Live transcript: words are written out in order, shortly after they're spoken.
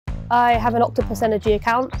I have an Octopus Energy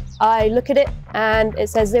account. I look at it and it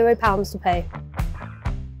says £0 to pay.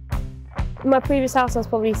 In my previous house I was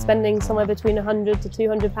probably spending somewhere between £100 to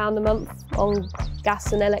 £200 a month on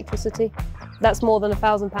gas and electricity. That's more than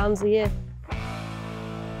 £1,000 a year.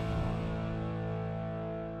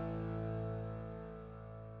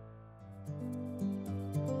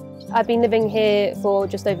 I've been living here for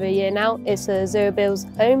just over a year now. It's a zero bills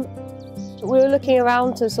home. We were looking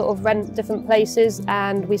around to sort of rent different places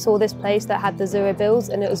and we saw this place that had the zero bills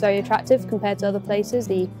and it was very attractive compared to other places.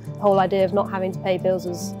 The whole idea of not having to pay bills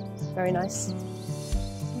was very nice.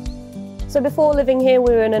 So before living here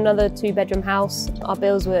we were in another 2-bedroom house. Our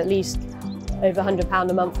bills were at least over £100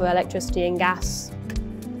 a month for electricity and gas.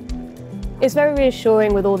 It's very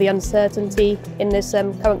reassuring with all the uncertainty in this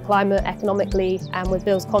current climate economically, and with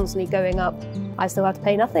bills constantly going up, I still have to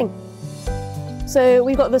pay nothing. So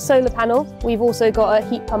we've got the solar panel, we've also got a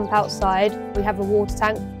heat pump outside, we have a water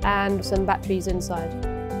tank and some batteries inside.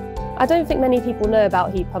 I don't think many people know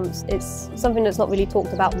about heat pumps. It's something that's not really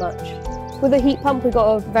talked about much. With a heat pump we've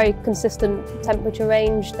got a very consistent temperature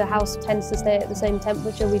range. The house tends to stay at the same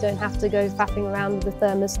temperature. We don't have to go faffing around with the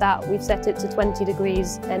thermostat. We've set it to 20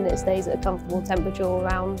 degrees and it stays at a comfortable temperature all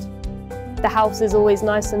around. The house is always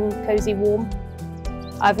nice and cosy warm.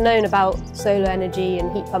 I've known about solar energy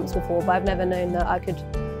and heat pumps before, but I've never known that I could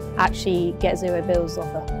actually get zero bills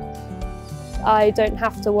off her. I don't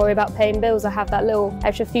have to worry about paying bills. I have that little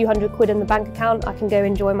extra few £100 in the bank account. I can go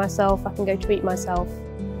enjoy myself, I can go treat myself.